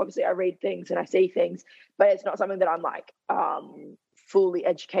do, like, obviously I read things and I see things, but it's not something that I'm, like, fully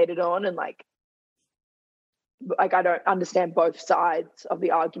educated on, and, like, I don't understand both sides of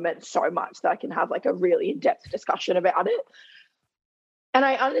the argument so much that I can have, like, a really in-depth discussion about it. And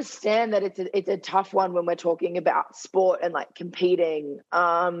I understand that it's a tough one when we're talking about sport and, like, competing.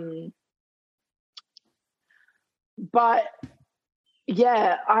 But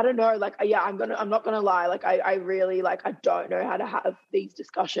yeah, I don't know. Like, yeah, I'm not gonna lie. Like, I really, like, I don't know how to have these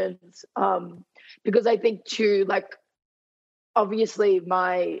discussions. Because I think too, like, obviously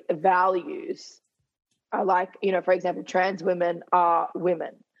my values are like, for example, trans women are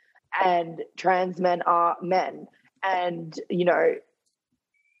women and trans men are men. And,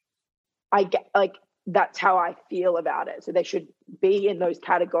 I get, like, that's how I feel about it. So they should be in those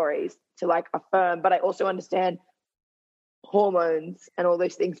categories to, like, affirm. But I also understand hormones and all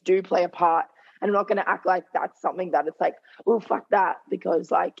those things do play a part. And I'm not going to act like that's something that it's like, oh, fuck that,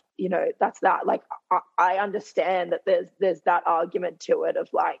 because, like, that's that. Like, I understand that there's that argument to it of,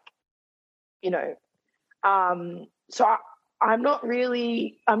 like, so I'm not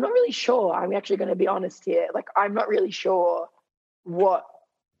really sure. I'm actually going to be honest here. Like, I'm not really sure what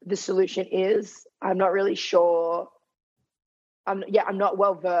the solution is. I'm not really sure. I'm not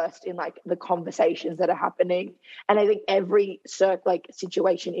well versed in, like, the conversations that are happening, and I think every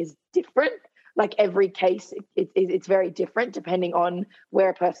situation is different. like every case, it's very different depending on where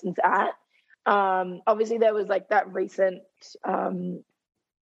a person's at. Obviously, there was like that recent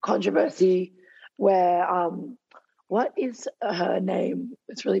controversy where what is her name?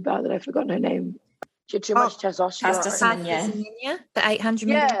 It's really bad that I've forgotten her name. She had too much testosterone. Semenya, the 800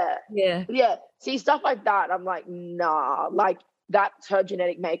 meter. Yeah. See, stuff like that, I'm like, nah. Like, that's her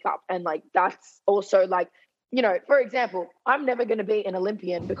genetic makeup, and like that's also like, you know, for example, I'm never going to be an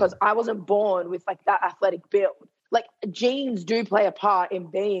Olympian because I wasn't born with like that athletic build. Like, genes do play a part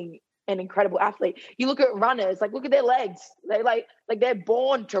in being an incredible athlete. You look at runners, like, look at their legs. They like they're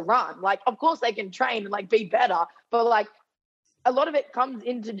born to run. Like, of course they can train and like be better, but like a lot of it comes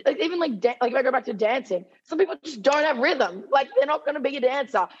into like, even like like if I go back to dancing, some people just don't have rhythm. Like, they're not going to be a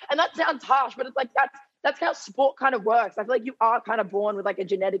dancer, and that sounds harsh, but it's like that's how sport kind of works. I feel like you are kind of born with like a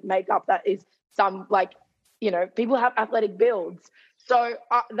genetic makeup that is some like, you know, people have athletic builds. So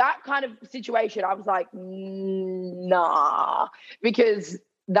that kind of situation, I was like, nah, because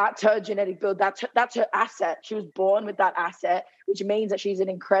that's her genetic build. That's her asset. She was born with that asset, which means that she's an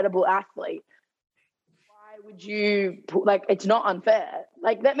incredible athlete. Why would you put, like, it's not unfair.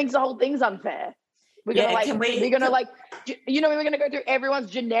 Like, that makes the whole thing's unfair. We're gonna go through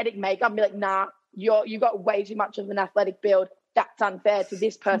everyone's genetic makeup and be like, nah, you got way too much of an athletic build. That's unfair to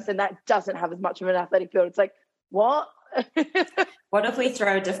this person that doesn't have as much of an athletic build. It's like, what? What if we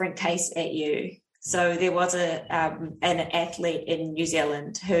throw a different case at you? So there was an athlete in New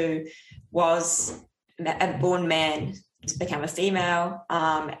Zealand who was a born man to become a female,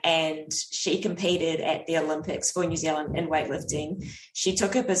 and she competed at the Olympics for New Zealand in weightlifting. She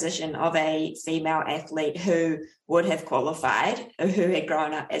took a position of a female athlete who would have qualified, who had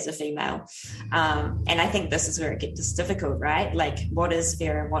grown up as a female. And I think this is where it gets difficult, right? Like, what is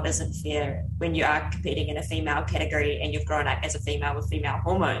fair and what isn't fair when you are competing in a female category and you've grown up as a female with female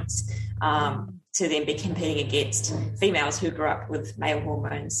hormones, to then be competing against females who grew up with male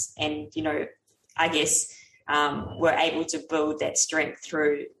hormones. And, you know, I guess were able to build that strength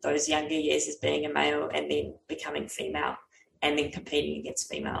through those younger years as being a male and then becoming female and then competing against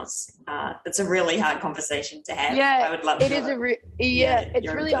females. It's a really hard conversation to have. Yeah, I would love it is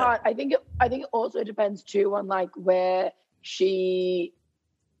it's really hard. I think it also depends too on like where she.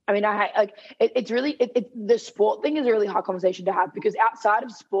 I mean, it's really the sport thing is a really hard conversation to have, because outside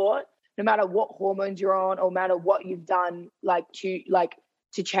of sport, no matter what hormones you're on or no matter what you've done,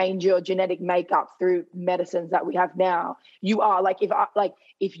 to change your genetic makeup through medicines that we have now, you are like,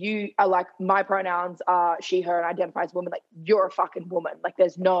 if you are like, my pronouns are she, her, and identify as woman, like, you're a fucking woman. Like,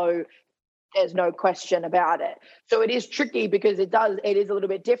 there's no question about it. So it is tricky because it is a little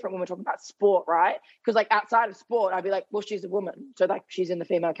bit different when we're talking about sport, right? Because like outside of sport, I'd be like, well, she's a woman, so like she's in the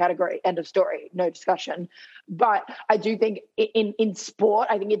female category, end of story, no discussion. But I do think in sport,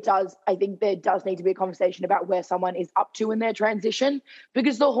 I think there does need to be a conversation about where someone is up to in their transition,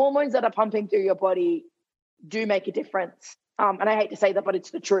 because the hormones that are pumping through your body do make a difference. And I hate to say that, but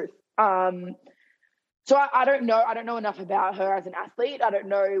it's the truth. So I don't know. I don't know enough about her as an athlete. I don't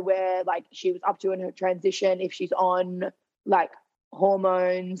know where like she was up to in her transition, if she's on like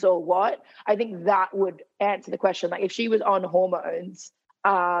hormones or what. I think that would answer the question. Like, if she was on hormones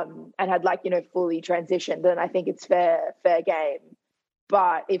and had like, you know, fully transitioned, then I think it's fair game.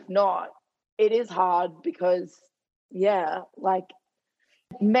 But if not, it is hard because, yeah, like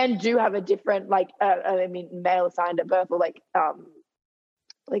men do have a different like I mean, male assigned at birth, or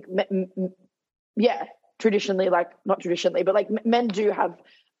traditionally, like not traditionally, but like men do have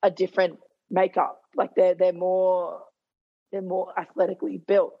a different makeup. Like they're more athletically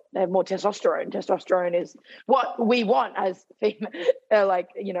built. They have more testosterone. Testosterone is what we want as female. Like,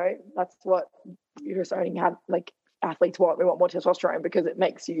 you know, that's what uterus-owning like athletes want. We want more testosterone because it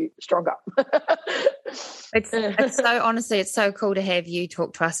makes you stronger. It's so, honestly, it's so cool to have you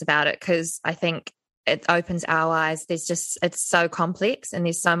talk to us about it, because I think it opens our eyes. It's so complex and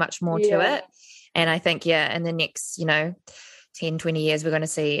there's so much more to it. And I think, in the next, 10, 20 years, we're going to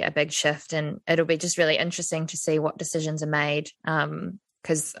see a big shift, and it'll be just really interesting to see what decisions are made,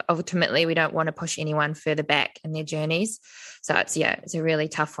 because ultimately we don't want to push anyone further back in their journeys. So it's a really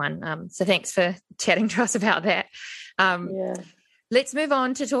tough one. So thanks for chatting to us about that. Let's move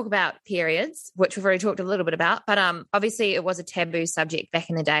on to talk about periods, which we've already talked a little bit about, but obviously it was a taboo subject back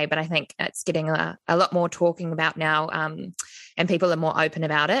in the day, but I think it's getting a lot more talking about now, and people are more open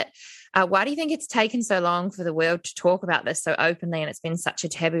about it. Why do you think it's taken so long for the world to talk about this so openly, and it's been such a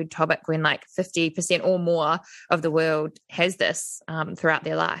taboo topic when like 50% or more of the world has this throughout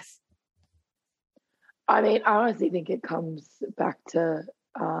their life? I mean, I honestly think it comes back to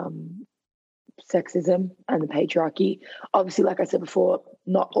sexism and the patriarchy. Obviously, like I said before,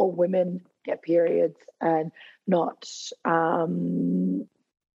 not all women get periods, and not only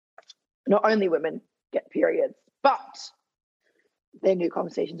women get periods, but they're new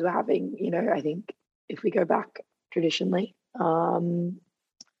conversations we're having. You know, I think if we go back traditionally,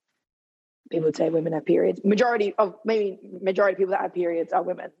 people would say women have periods. Majority of people that have periods are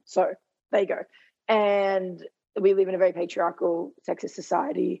women. So there you go. And we live in a very patriarchal, sexist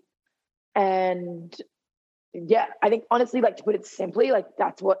society. And yeah, I think honestly, like, to put it simply, like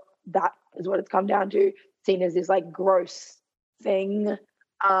that is what it's come down to, seen as this like gross thing.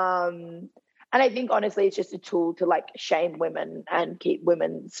 And I think honestly, it's just a tool to like shame women and keep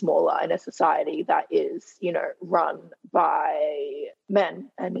women smaller in a society that is, you know, run by men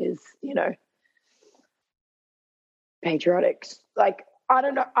and is, you know, patriotic. Like, I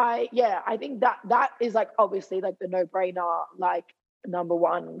don't know. I think that is like obviously like the no-brainer, like number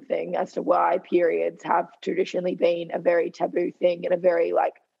one thing as to why periods have traditionally been a very taboo thing and a very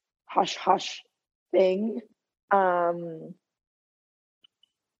like hush hush thing.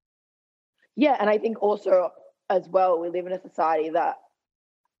 Yeah, and I think also as well, we live in a society that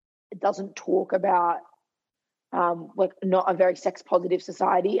doesn't talk about like not a very sex positive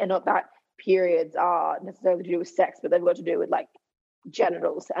society, and not that periods are necessarily to do with sex, but they've got to do with like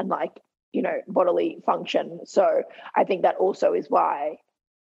genitals and like, you know, bodily function. So I think that also is why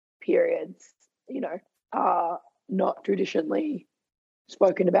periods, you know, are not traditionally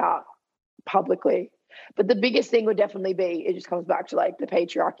spoken about publicly. But the biggest thing would definitely be, it just comes back to like the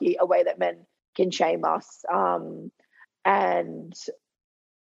patriarchy, a way that men can shame us. And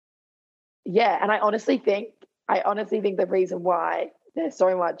yeah, and I honestly think the reason why there's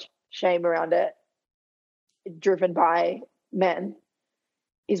so much shame around it, driven by men,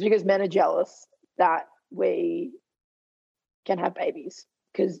 is because men are jealous that we can have babies.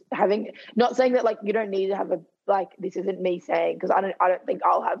 Because not saying that like you don't need to have this isn't me saying, because I don't think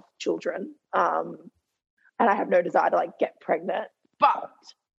I'll have children. And I have no desire to like get pregnant, but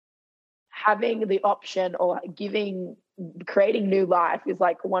having the option or creating new life is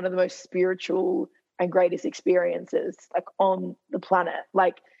like one of the most spiritual and greatest experiences like on the planet.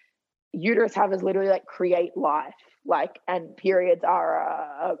 Like, uterus havers literally like create life, like, and periods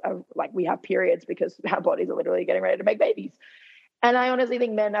are like, we have periods because our bodies are literally getting ready to make babies. And I honestly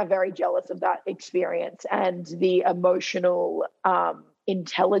think men are very jealous of that experience and the emotional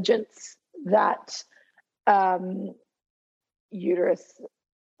intelligence that uterus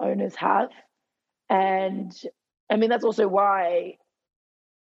owners have. And I mean, that's also why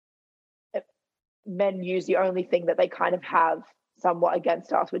men use the only thing that they kind of have somewhat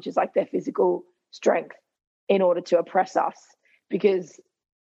against us, which is like their physical strength, in order to oppress us. Because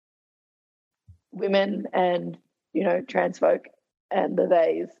women and, you know, trans folk and the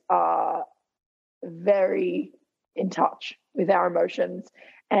theys are very in touch with our emotions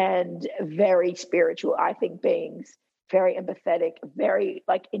and very spiritual, I think, beings, very empathetic, very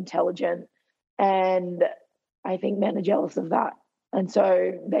like intelligent. And I think men are jealous of that. And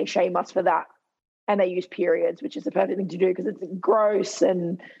so they shame us for that. And they use periods, which is the perfect thing to do because it's gross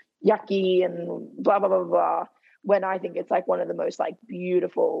and yucky and blah, blah, blah, blah. When I think it's like one of the most like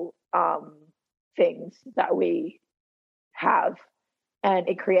beautiful things that we have. And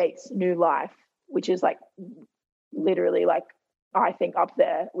it creates new life, which is like literally like, I think up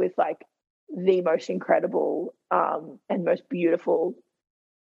there with like the most incredible and most beautiful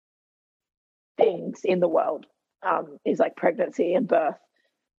things in the world, is like pregnancy and birth.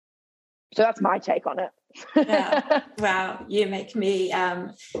 So that's my take on it. Wow. You make me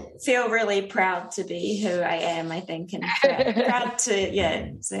feel really proud to be who I am, I think, and proud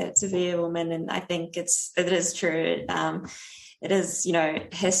to be a woman. And I think it is true. It is, you know,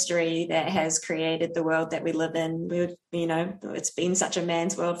 history that has created the world that we live in. It's been such a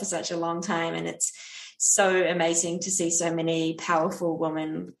man's world for such a long time, and it's so amazing to see so many powerful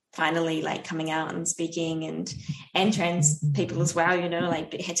women finally like coming out and speaking, and trans people as well, you know,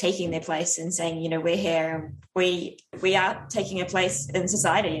 like taking their place and saying, you know, we're here, we are taking a place in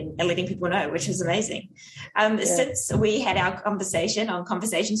society and letting people know, which is amazing. Since we had our conversation on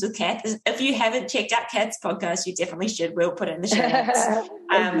Conversations with Kath, if you haven't checked out Kath's podcast, you definitely should. We'll put it in the show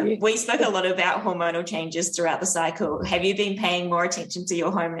notes. We spoke a lot about hormonal changes throughout the cycle. Have you been paying more attention to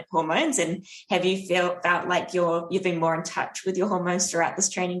your hormones, and have you felt like you've been more in touch with your hormones throughout this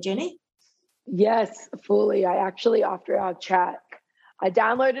training journey? Yes, fully. I actually, after our chat, I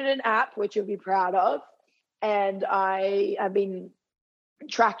downloaded an app, which you'll be proud of, and I have been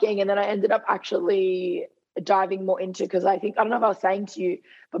tracking, and then I ended up actually diving more into, because I don't know if I was saying to you,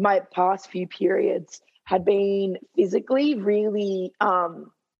 but my past few periods had been physically really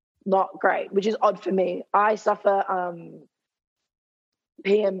not great, which is odd for me. I suffer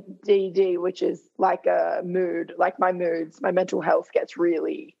PMDD, which is like a mood, like my mental health gets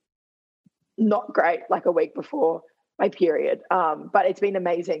really not great like a week before my period. But it's been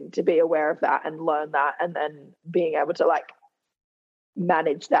amazing to be aware of that and learn that, and then being able to like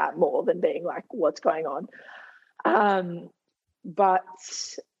manage that more than being like, what's going on? But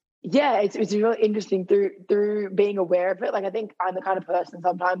yeah, it's really interesting through being aware of it. Like, I think I'm the kind of person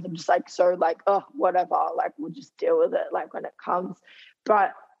sometimes I'm just like, so like, oh, whatever, like we'll just deal with it like when it comes.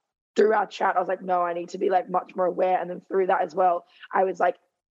 But through our chat, I was like, no, I need to be like much more aware. And then through that as well, I was like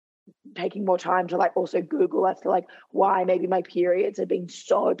taking more time to like also Google as to like why maybe my periods have been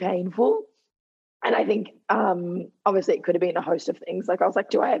so painful. And I think obviously it could have been a host of things. Like I was like,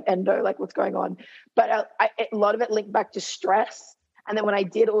 do I have endo? Like what's going on? But a lot of it linked back to stress. And then when I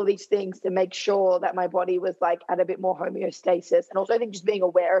did all these things to make sure that my body was like at a bit more homeostasis, and also I think just being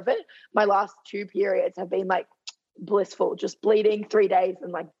aware of it, my last 2 periods have been like blissful, just bleeding 3 days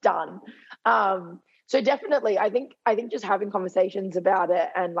and like done. So definitely I think just having conversations about it,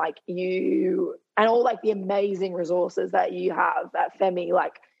 and like you and all like the amazing resources that you have at Femi,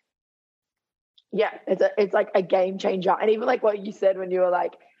 like, yeah, it's like a game changer. And even like what you said when you were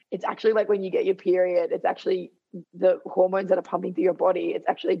like, it's actually like when you get your period, it's actually the hormones that are pumping through your body. It's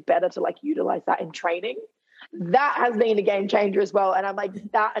actually better to like utilize that in training. That has been a game changer as well. And I'm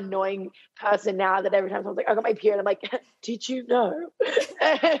like that annoying person now that every time someone's like, I got my period, I'm like, did you know?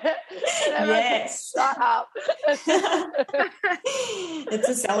 Yes. Like, shut up. It's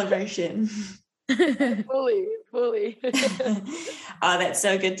a celebration. fully. Oh, that's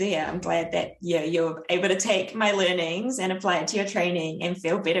so good to hear. I'm glad that you're able to take my learnings and apply it to your training and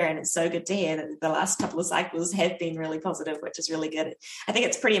feel better. And it's so good to hear that the last couple of cycles have been really positive, which is really good. I think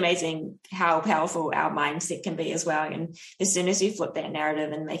it's pretty amazing how powerful our mindset can be as well. And as soon as you flip that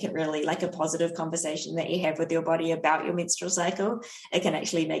narrative and make it really like a positive conversation that you have with your body about your menstrual cycle, it can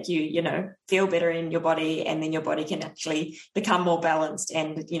actually make you, feel better in your body, and then your body can actually become more balanced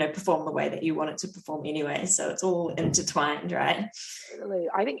and, perform the way that you want it to perform anyway. So it's all intertwined, right? Totally.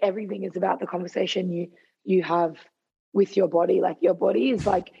 I think everything is about the conversation you have with your body. Like your body is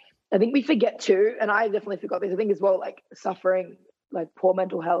like, I think we forget too, and I definitely forgot this, I think as well, like suffering like poor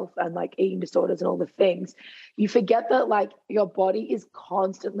mental health and like eating disorders and all the things, you forget that like your body is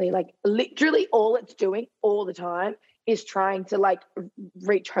constantly like literally all it's doing all the time is trying to like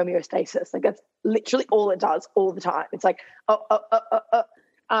reach homeostasis. Like that's literally all it does all the time. It's like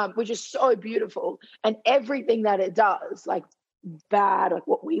which is so beautiful. And everything that it does, like bad, like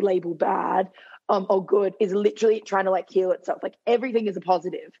what we label bad or good, is literally trying to like heal itself. Like everything is a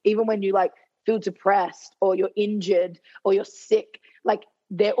positive. Even when you like feel depressed or you're injured or you're sick, like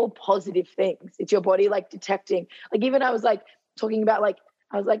they're all positive things. It's your body like detecting. Like even I was like talking about like,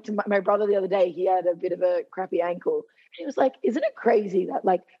 I was like to my brother the other day, he had a bit of a crappy ankle. He was like, isn't it crazy that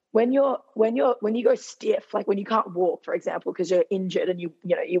like when you go stiff, like when you can't walk, for example, because you're injured and you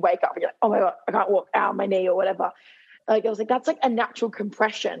wake up and you're like, oh my God, I can't walk, ow, my knee or whatever. Like I was like, that's like a natural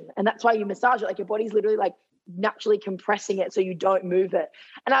compression. And that's why you massage it. Like your body's literally like naturally compressing it so you don't move it.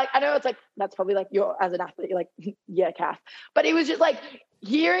 And I know it's like, that's probably like as an athlete, you're like, yeah, Kath. But it was just like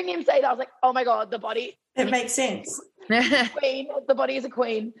hearing him say that, I was like, oh my God, the body. It makes sense. Queen, the body is a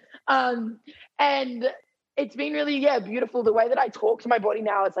queen. And it's been really, beautiful. The way that I talk to my body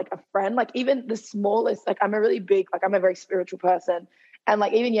now is like a friend. Like even the smallest, like I'm a very spiritual person. And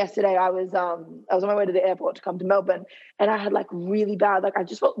like even yesterday I was on my way to the airport to come to Melbourne, and I had like really bad, like I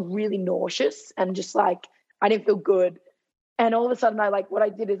just felt really nauseous and just like I didn't feel good. And all of a sudden what I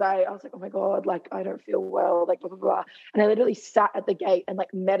did is I was like, oh my God, like I don't feel well, like blah, blah, blah. And I literally sat at the gate and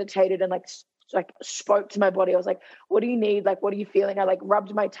like meditated and like spoke to my body. I was like, what do you need? Like, what are you feeling? I like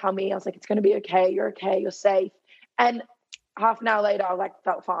rubbed my tummy. I was like, it's going to be okay. You're okay. You're safe. And half an hour later, I like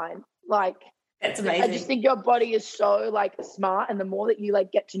felt fine. Like, that's amazing. I just think your body is so like smart. And the more that you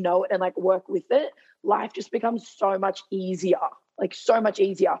like get to know it and like work with it, life just becomes so much easier. Like so much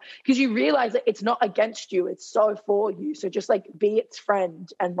easier because you realize that it's not against you. It's so for you. So just like be its friend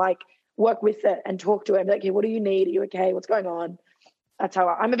and like work with it and talk to it and be like, hey, what do you need? Are you okay? What's going on? That's how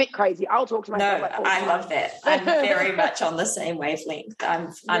I'm a bit crazy. I'll talk to myself. No, I love that. I'm very much on the same wavelength.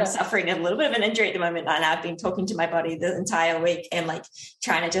 I'm suffering a little bit of an injury at the moment, and I've been talking to my body the entire week and like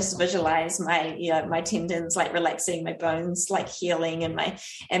trying to just visualize my tendons like relaxing, my bones like healing, and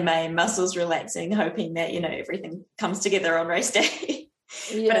my muscles relaxing, hoping that everything comes together on race day.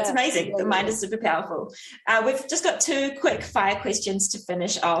 But it's amazing. The mind is super powerful. We've just got 2 quick fire questions to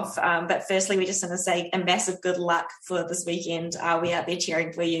finish off. But firstly, we just want to say a massive good luck for this weekend. We're out there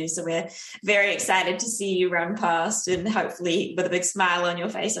cheering for you. So we're very excited to see you run past, and hopefully with a big smile on your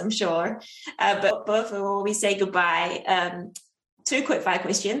face, I'm sure. But before we say goodbye, 2 quick fire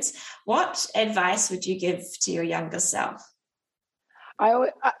questions. What advice would you give to your younger self?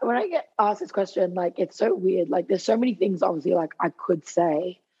 When I get asked this question, like, it's so weird. Like, there's so many things, obviously, like, I could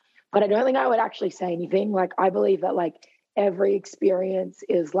say, but I don't think I would actually say anything. Like, I believe that, like, every experience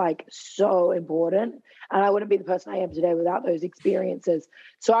is, like, so important. And I wouldn't be the person I am today without those experiences.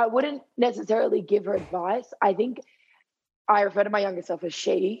 So I wouldn't necessarily give her advice. I think I refer to my younger self as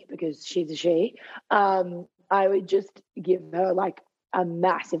she, because she's a she. I would just give her, like, a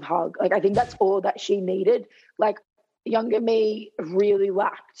massive hug. Like, I think that's all that she needed. Like, younger me really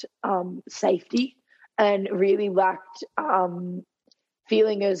lacked safety and really lacked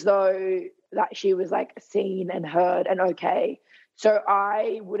feeling as though that she was, like, seen and heard and okay. So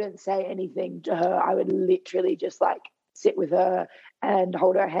I wouldn't say anything to her. I would literally just, like, sit with her and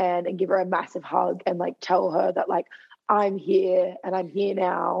hold her hand and give her a massive hug and, like, tell her that, like, I'm here and I'm here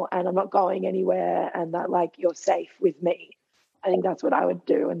now and I'm not going anywhere and that, like, you're safe with me. I think that's what I would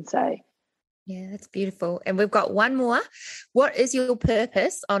do and say. Yeah, that's beautiful. And we've got one more. What is your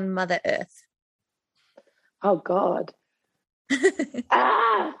purpose on Mother Earth? Oh, God.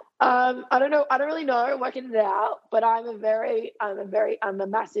 I don't know. I don't really know. I'm working it out, but I'm a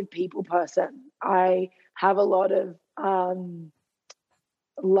massive people person. I have a lot of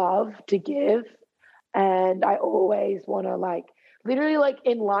love to give, and I always want to, like, literally, like,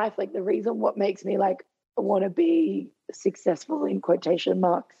 in life, like, the reason what makes me, like, want to be successful in quotation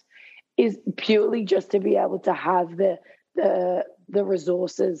marks is purely just to be able to have the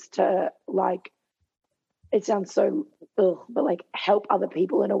resources to, like, it sounds so but, like, help other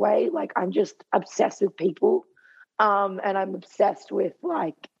people in a way. Like, I'm just obsessed with people, and I'm obsessed with,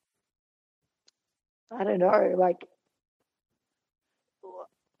 like, I don't know,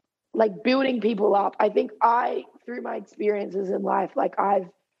 like building people up. I think through my experiences in life, like, I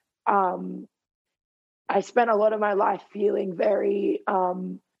spent a lot of my life feeling very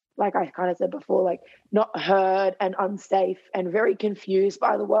like I kind of said before, like, not heard and unsafe and very confused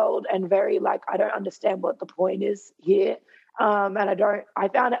by the world and very, like, I don't understand what the point is here. And I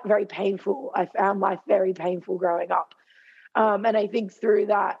found it very painful. I found life very painful growing up. And I think through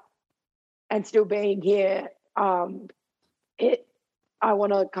that and still being here, I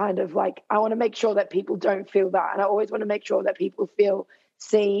want to kind of, like, I want to make sure that people don't feel that. And I always want to make sure that people feel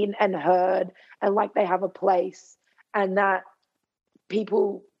seen and heard and like they have a place, and that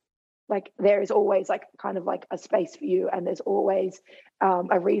people, like, there is always, like, kind of like a space for you, and there's always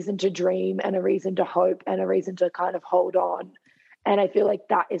a reason to dream and a reason to hope and a reason to kind of hold on. And I feel like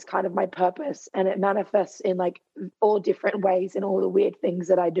that is kind of my purpose, and it manifests in, like, all different ways in all the weird things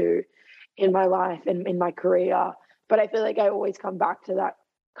that I do in my life and in my career. But I feel like I always come back to that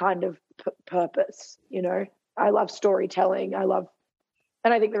kind of purpose, you know. I love storytelling. And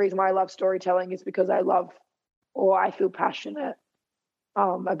I think the reason why I love storytelling is because I feel passionate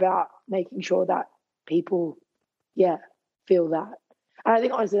about making sure that people, feel that. And I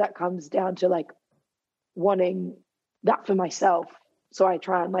think honestly that comes down to, like, wanting that for myself. So I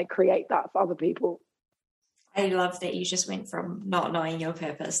try and, like, create that for other people. I love that you just went from not knowing your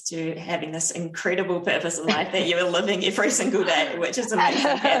purpose to having this incredible purpose in life that you're living every single day, which is amazing.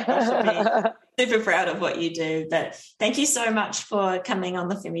 You should be super proud of what you do. But thank you so much for coming on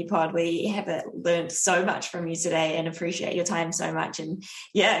the Femi Pod. We have learned so much from you today and appreciate your time so much. And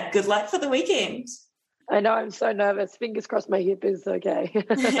good luck for the weekend. I know, I'm so nervous. Fingers crossed my hip is okay.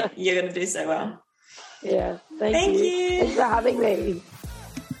 You're going to do so well. Yeah, thank you. Thanks for having me.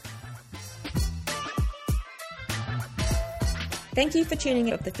 Thank you for tuning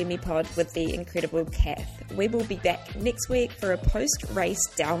in with the Femi Pod with the incredible Kath. We will be back next week for a post-race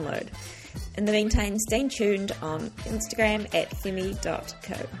download. In the meantime, stay tuned on Instagram at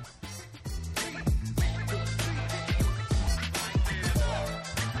femi.co.